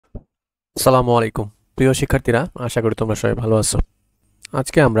আসসালামু আলাইকুম প্রিয় শিক্ষার্থীরা, আশা করি তোমরা সবাই ভালো আছো।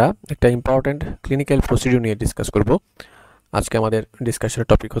 আজকে আমরা একটা ইম্পর্ট্যান্ট ক্লিনিক্যাল প্রসিডিউর নিয়ে ডিসকাস করব। আজকে আমাদের ডিসকাশনের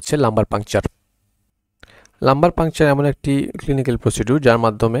টপিক হচ্ছে লাম্বার পাংচার। লাম্বার পাংচার এমন একটি ক্লিনিক্যাল প্রসিডিউর যার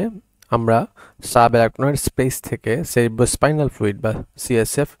মাধ্যমে আমরা সাবঅ্যারাকনয়েড স্পেস থেকে সেরিব্রোস্পাইনাল ফ্লুইড বা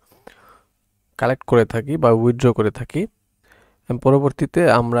সিএসএফ কালেক্ট করে থাকি বা উইথড্র করে থাকি। পরবর্তীতে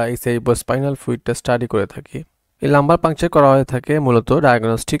আমরা এই সেরিব্রোস্পাইনাল ফ্লুইডটা স্টাডি করে থাকি। এই লাম্বার পাংচার করা হয়ে থাকে মূলত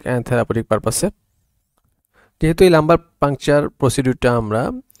ডায়াগনস্টিক অ্যান্ড থেরাপিউটিক পারপাসে। যেহেতু এই লাম্বার পাংচার প্রসিডিউরটা আমরা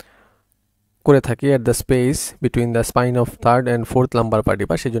করে থাকি at the space between the spine of third and fourth lumber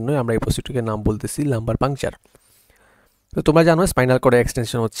vertebra, সেজন্যই আমরা এই প্রসিডিউরকে নাম বলতেছি লাম্বার পাংচার। তো তোমরা জানো স্পাইনাল কর্ডের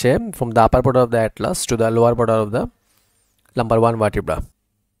এক্সটেনশন হচ্ছে from the upper border of the Atlas to the lower border of the lumber one vertebra.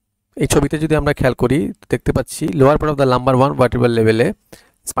 এই ছবিতে যদি আমরা খেয়াল করি দেখতে পাচ্ছি lower border of the lumber one vertebral লেভেলে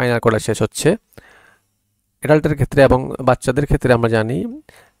স্পাইনাল কর্ড শেষ হচ্ছে। অ্যাডাল্টের ক্ষেত্রে এবং বাচ্চাদের ক্ষেত্রে আমরা জানি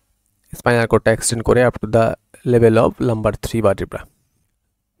স্পাইনাল কর্ডটা এক্সটেন্ড করে up to the level of lumber three vertebra.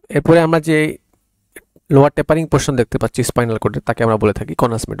 এরপরে আমরা যে লোয়ার টেপারিং পোর্শন দেখতে পাচ্ছি স্পাইনাল কর্ডের, তাকে আমরা বলে থাকি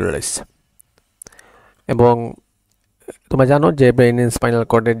কনাস মেডুলারিস। এবং তোমরা জানো যে ব্রেইন এন্ড স্পাইনাল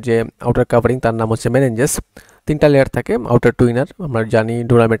কর্ডের যে আউটার কাভারিং তার নাম হচ্ছে মেনেঞ্জাস। তিনটা লেয়ার থাকে, আউটার টু ইনার আমরা জানি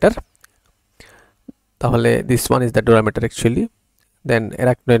ডুরামেটার। তাহলে this one is the ডুরামেটার actually, then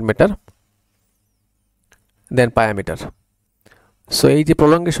arachnoid matter, then পায়ামিটার। So এই যে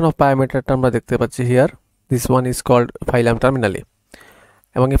প্রলঙ্গেশন অফ পায়ামিটারটা আমরা দেখতে পাচ্ছি here, this one is called ফাইলাম terminally.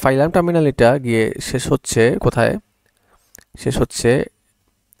 এবং এই ফাইলাম টার্মিনালিটা গিয়ে শেষ হচ্ছে কোথায়? শেষ হচ্ছে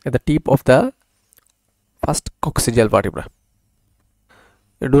at the tip of the first coccygeal vertebra.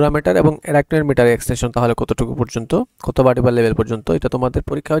 ডুরামেটার এবং অ্যারাকনয়েড মেটারের এক্সটেনশন তাহলে কতটুকু পর্যন্ত, কত ভার্টিব্রাল লেভেল পর্যন্ত, এটা তোমাদের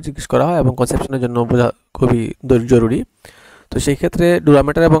পরীক্ষায় জিজ্ঞেস করা হয় এবং কনসেপশনের জন্য বোঝা খুবই জরুরি। তো সেই ক্ষেত্রে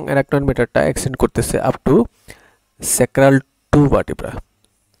ডুরামেটার এবং অ্যারাকনয়েড মেটারটা এক্সটেন্ড করতেছে up to sacral two vertebra.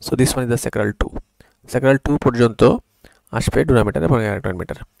 So this one is the sacral two. Sacral two পর্যন্ত আসবে ডুরামেটার এবং অ্যারাকনয়েড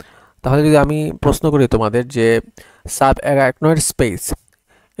মেটার। তাহলে যদি আমি প্রশ্ন করি তোমাদের যে সাব অ্যারাকনয়েড স্পেস,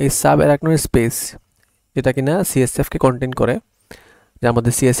 এই সাব অ্যারাকনয়েড স্পেস যেটা কিনা সিএসএফকে কন্টেইন করে, যার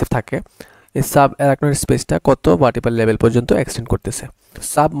মধ্যে সিএসএফ থাকে, এই সাব অ্যারাকনয়েড স্পেসটা কত ভার্টিব্রাল লেভেল পর্যন্ত এক্সটেন্ড করতেছে।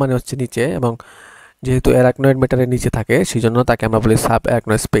 সাব মানে হচ্ছে নিচে, এবং যেহেতু অ্যারাকনয়েড মেটারের নিচে থাকে সেই জন্য তাকে আমরা বলি সাব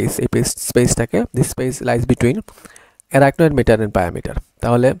অ্যারাকনয়েড স্পেস। এই স্পেসটাকে, this space lies between arachnoid matter and পায়ামিটার।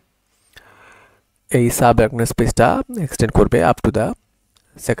 তাহলে এই সাব অ্যারাকনয়েড স্পেসটা এক্সটেন্ড করবে up to the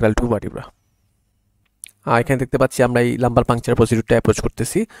sacral two vertebra. এখানে দেখতে পাচ্ছি আমরা এই লাম্বার পাংচার প্রসিডিউরটা অ্যাপ্রোচ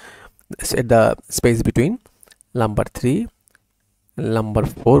করতেছি at the space between lumbar 3 and lumbar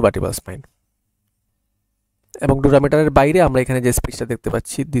 4 vertebral spine। এবং ডুরামেটারের বাইরে আমরা এখানে যে স্পেসটা দেখতে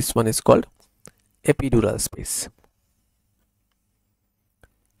পাচ্ছি, this one is called epidural space.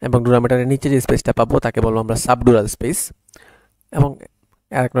 এবং ডুরামেটারের নিচে যে স্পেসটা পাবো তাকে বলবো আমরা সাবডুরাল স্পেস। এবং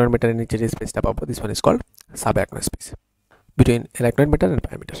অ্যারাকনয়েড মেটারের নিচে যে স্পেসটা পাবো, this one is called subarachnoid space between arachnoid matter and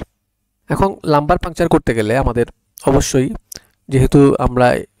পায়ামিটার। এখন লাম্বার পাংচার করতে গেলে আমাদের অবশ্যই, যেহেতু আমরা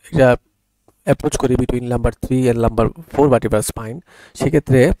এটা অ্যাপ্রোচ করি between lumber 3 and lumber 4 vertebral spine,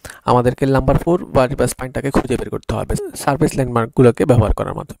 সেক্ষেত্রে আমাদেরকে লাম্বার 4 ভার্টিব্রাল স্পাইনটাকে খুঁজে বের করতে হবে সারফেস ল্যান্ডমার্কগুলোকে ব্যবহার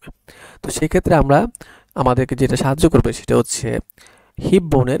করার মাধ্যমে। তো সেই ক্ষেত্রে আমাদেরকে যেটা সাহায্য করবে সেটা হচ্ছে হিপ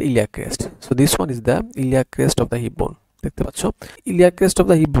বোনের iliac crest. So this one is the iliac crest of the hip বোন। দেখতে পাচ্ছ iliac crest of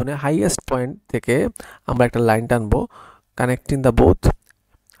the hip বোনে হাইয়েস্ট পয়েন্ট থেকে আমরা একটা লাইন টানবো connecting the both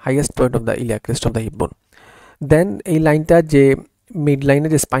highest point of the iliac crest of the hip বোন। দেন এই লাইনটা যে মিড লাইনে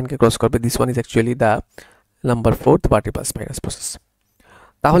যে স্পাইনকে ক্রস করবে, this one is actually the lumber fourth vertebral spinous process.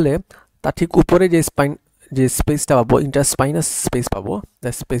 তাহলে তার ঠিক উপরে যে স্পেসটা পাবো, ইন্টারস্পাইনাস স্পেস পাবো,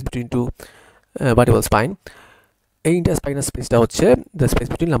 the space between two vertebral spine. এই ইন্টারস্পাইনাস স্পেসটা হচ্ছে the space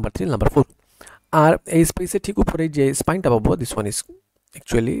between lumber 3 lumber 4। আর এই স্পেসের ঠিক উপরে যে স্পাইনটা পাবো, this one is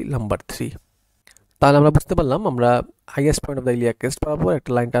actually lumber 3। তাহলে আমরা বুঝতে পারলাম আমরা highest point of the iliac crest পাবো,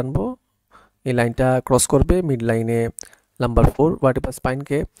 একটা লাইন টানবো, এই লাইনটা ক্রস করবে মিড লাইনে লাম্বার 4 ভার্টিব্রাল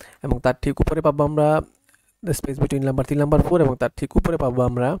স্পাইনকে, এবং তার ঠিক উপরে পাবো আমরা the space between lumber 3 lumber 4, এবং তার ঠিক উপরে পাবো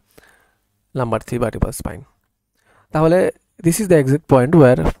আমরা লাম্বার 3 ভার্টিব্রাল স্পাইন। তাহলে this is the exact point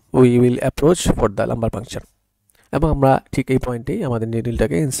wire we will approach for the lumber puncture. এবং আমরা ঠিক এই পয়েন্টেই আমাদের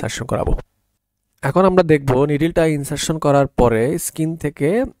নিডলটাকে ইনসারশন করাবো। এখন আমরা দেখব নিডলটা ইনসারশন করার পরে স্কিন থেকে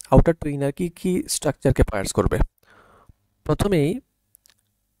আউটার টু ইনার কি স্ট্রাকচারকে পায়ার্স করবে। প্রথমেই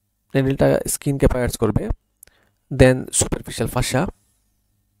নিডলটা স্কিনকে পায়ার্স করবে, দেন সুপারফিশিয়াল ফাসা,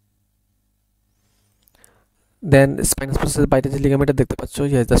 দেন স্পাইনাস প্রসেসের বাইরে যে লিগামেন্টটা দেখতে পাচ্ছ,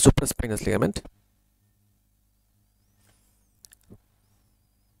 here is the সুপ্রাস্পাইনাস ligament.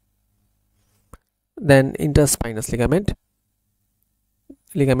 Then ইন্টারস্পাইনাস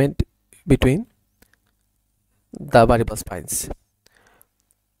ligament between the vertebral spines.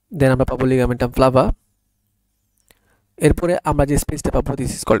 দেন আমরা পাবো লিগামেন্টাম ফ্লাভা। এরপরে আমরা যে স্পেসটা পাবো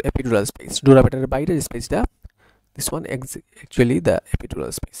this is called epidural space. ডুরামেটারের বাইরে যে স্পেসটা, this one actually the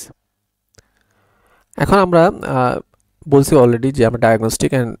epidural space. এখন আমরা বলছি অলরেডি যে আমরা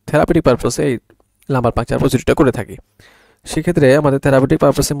ডায়াগনস্টিক অ্যান্ড থেরাপিউটিক পারপাসে এই লাম্বার পাংচার প্রসিডিউরটা করে থাকি। সেক্ষেত্রে আমাদের থেরাপিউটিক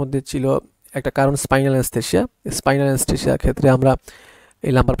পারপাসের মধ্যে ছিল একটা কারণ স্পাইনাল অ্যানেস্থেসিয়া। স্পাইনাল অ্যানেস্থেসিয়ার ক্ষেত্রে আমরা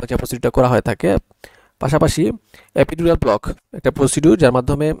এই লাম্বার পাংচার প্রসিডিউরটা করা হয়ে থাকে। পাশাপাশি এপিডুরাল ব্লক একটা প্রসিডিউর, যার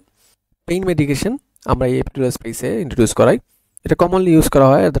মাধ্যমে পেইন মেডিকেশন আমরা এই এপিডুরাল স্পেসে ইন্ট্রোডিউস করাই। এটা কমনলি ইউজ করা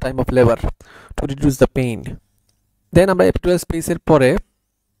হয় at the time of labour to reduce the pain. দেন আমরা এপিডুরাল স্পেসের পরে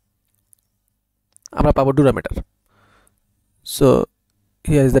আমরা পাবো ডুরামেটার। So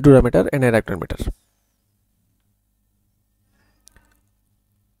here is the ডুরামেটার and অ্যারাকনোইড।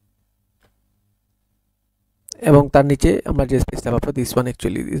 এবং তার নিচে আমরা যে স্পেসটা পাবো this one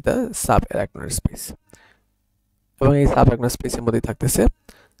actually is the sub অ্যারাকনোইড space. এবং এই সাব অ্যারাকনোইড স্পেসের মধ্যে থাকতেছে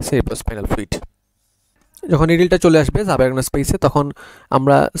সেরিব্রোস্পাইনাল ফ্লুইড। যখন নিডলটা চলে আসবে সাব অ্যারাকনোইড স্পেসে, তখন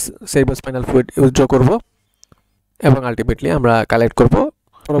আমরা সেরিব্রোস্পাইনাল ফ্লুইড উইথড্র করব এবং আলটিমেটলি আমরা কালেক্ট করব।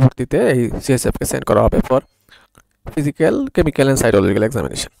 পরবর্তীতে এই সিএসএফকে সেন্ড করা হবে for physical, chemical and cytological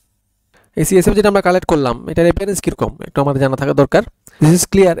examination. এই সিএসএফ যেটা আমরা কালেক্ট করলাম, এটার অ্যাপিয়ারেন্স কীরকম একটু আমাদের জানা থাকা দরকার। This is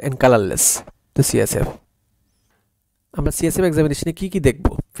clear and colourless the CSF. আমরা সিএসএফ এক্সামিনেশনে কী কী দেখব?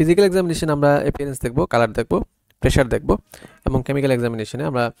 ফিজিক্যাল এক্সামিনেশনে আমরা অ্যাপিয়ারেন্স দেখব, কালার দেখব, প্রেশার দেখব, এবং কেমিক্যাল এক্সামিনেশনে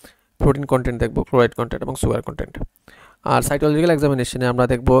আমরা প্রোটিন কন্টেন্ট দেখব, ক্লোরাইড কন্টেন্ট এবং সুগার কন্টেন্ট। আর সাইটোলজিক্যাল এক্সামিনেশনে আমরা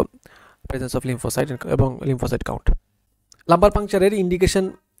দেখব প্রেজেন্স অফ লিম্ফোসাইট এবং লিম্ফোসাইট কাউন্ট। লাম্বার পাংচারের ইন্ডিকেশন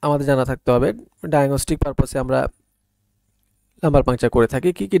আমাদের জানা থাকতে হবে। ডায়াগনস্টিক পারপাসে আমরা লাম্বার পাংচার করে থাকি।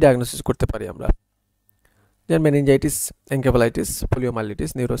 কী কী ডায়াগনোসিস করতে পারি আমরা? যেমন মেনিনজাইটিস, এনকেফালাইটিস, পোলিওমাইলিটিস,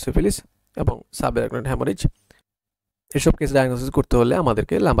 নিউরোসিফিলিস এবং সাবঅ্যারাকনোইড হ্যামোরেজ। এসব কেস ডায়াগনোসিস করতে হলে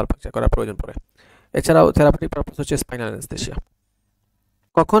আমাদেরকে লাম্বার পাংচার করার প্রয়োজন পড়ে। এছাড়াও থেরাপিউটিক পারপাস হচ্ছে স্পাইনাল অ্যানেস্থেসিয়া।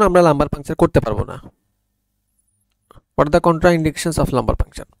 কখন আমরা লাম্বার পাংচার করতে পারবো না? What are the কন্ট্রাইন্ডিকেশনস of lumber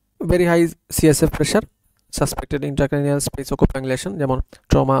puncture? Very high CSF pressure, suspected intracranial space অকুপাংলেশন যেমন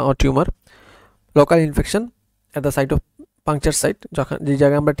trauma O tumour, local infection at the site of puncture site. যখন যে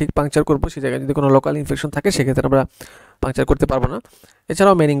জায়গায় আমরা ঠিক পাংচার করবো সেই জায়গায় যদি কোনো লোকাল ইনফেকশন থাকে, সেক্ষেত্রে আমরা পাংচার করতে পারবো না।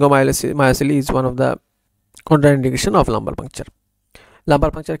 এছাড়াও মেনিঙ্গোমায়োসিলি is one of the contraindication of lumber puncture.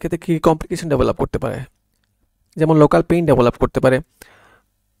 Lumber puncture ক্ষেত্রে কী কমপ্লিকেশন ডেভেলপ করতে পারে? যেমন লোকাল পেইন ডেভেলপ করতে পারে,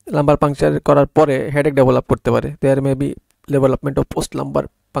 লাম্বার পাংচার করার পরে হেডেক ডেভেলপ করতে পারে, দেয়ার may be development of post lumber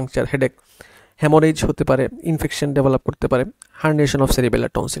puncture headache, haemorrhage হতে পারে, ইনফেকশন ডেভেলপ করতে পারে, herniation of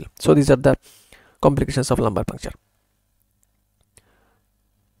cerebellar tonsil. So this are the complications of lumber puncture.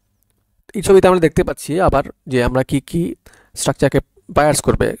 এই ছবিতে আমরা দেখতে পাচ্ছি আবার যে আমরা কি কি স্ট্রাকচারকে বায়ার্স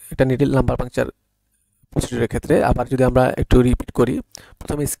করবে একটা নিডল লাম্বার পাংচার প্রসিডিউরের ক্ষেত্রে। আবার যদি আমরা একটু রিপিট করি,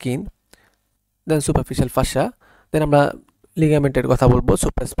 প্রথমে স্কিন, দেন সুপারফিশিয়াল ফাসা, দেন আমরা লিগামেন্টের কথা বলবো,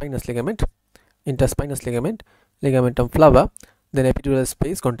 সুপ্রাস্পাইনাস লিগামেন্ট, ইন্টারস্পাইনাস লিগামেন্ট, লিগামেন্টাম ফ্লাভা, দেন epidural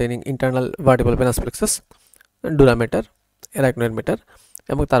space containing internal vertebral venous plexus, ডুরামেটার, অ্যারাকনোইড মেটার,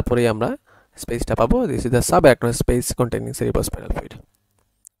 এবং তারপরেই আমরা স্পেসটা পাবো this is the sub অ্যারাকনোইড space containing cerebrospinal fluid.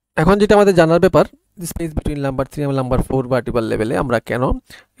 এখন যেটা আমাদের জানার ব্যাপার, দি স্পেস বিটুইন লাম্বার 3 এবং লাম্বার 4 ভার্টিব্রাল লেভেলে আমরা কেন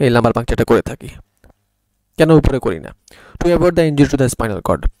এই লাম্বার পাংচারটা করে থাকি, কেন উপরে করি না? To avoid the injury to the spinal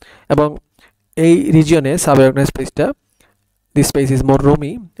cord. এবং এই রিজিয়নে সাব অ্যারাকনোইড স্পেসটা, this space is more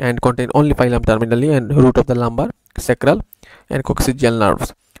roomy and contain only phylum terminally and root of the lumbar, sacral and coccygeal nerves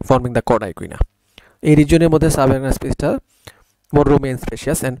forming the chorda equina. এই রিজিয়নের মধ্যে sub অ্যারাকনোইড স্পেসটা more roomy and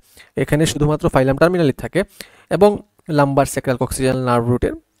spacious and এখানে শুধুমাত্র ফাইলাম terminally থাকে এবং lumber, sacral, কক্সিজিয়াল nerve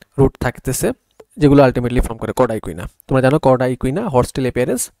root থাকতেছে, যেগুলো ultimately form করে কর্ডা ইকুইনা। তোমরা জানো কর্ডা ইকুইনা হর্সটেল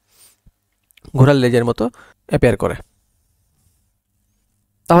অ্যাপিয়ারেন্স, ঘোড়ার লেজের মতো অ্যাপিয়ার করে।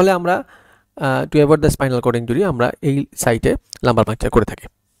 তাহলে আমরা to avoid the spinal cord injury আমরা এই সাইটে লাম্বার পাংচার করে থাকি।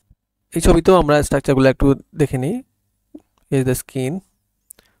 এই ছবিতেও আমরা স্ট্রাকচারগুলো একটু দেখে নিই। Is the skin,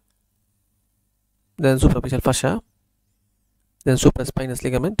 then superficial ফাসা, then সুপ্রাস্পাইনাস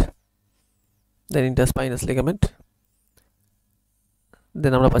ligament, then ইন্টারস্পাইনাস ligament,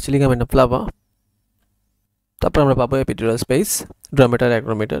 দেন আমরা পাচ্ছি লিগামেন্টাম ফ্লাভা, তারপর আমরা পাবো এপিডুরাল স্পেস, ড্রামেটার,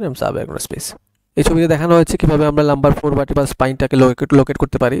 অ্যাক্রোমিটার এবং সাব অ্যাক্রোমিটার স্পেস। এই ছবিতে দেখানো হয়েছে কিভাবে আমরা লাম্বার 4 ভার্টিব্রাল স্পাইনটাকে লোকেট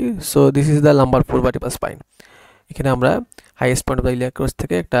করতে পারি। So this is the lumber 4 vertebral spine. এখানে আমরা highest point of the iliac cross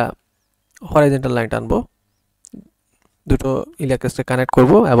থেকে একটা হরাইজন্টাল লাইন টানবো, দুটো ইলিয়াক ক্রসকে কানেক্ট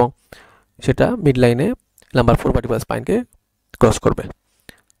করব এবং সেটা মিড লাইনে লাম্বার 4 ভার্টিব্রাল স্পাইনকে ক্রস করবে।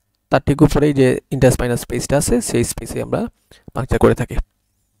 তার ঠিক উপরেই যে ইন্টারস্পাইনাল স্পেসটা আছে, সেই স্পেসে আমরা পাংচার করে থাকি।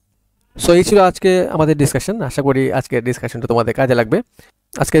 সো এই ছিল আজকে আমাদের ডিসকাশন। আশা করি আজকের ডিসকাশনটা তোমাদের কাজে লাগবে।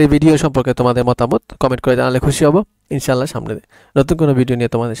 আজকের এই ভিডিও সম্পর্কে তোমাদের মতামত কমেন্ট করে জানালে খুশি হব। ইনশাআল্লাহ সামনে নতুন কোনো ভিডিও নিয়ে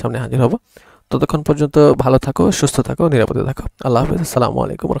তোমাদের সামনে হাজির হব। ততক্ষণ পর্যন্ত ভালো থাকো, সুস্থ থাকো, নিরাপদে থাকো। আল্লাহ হাফেজ। আসসালামু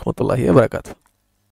আলাইকুম রহমতুল্লাহি ওয়া বারাকাতুহু।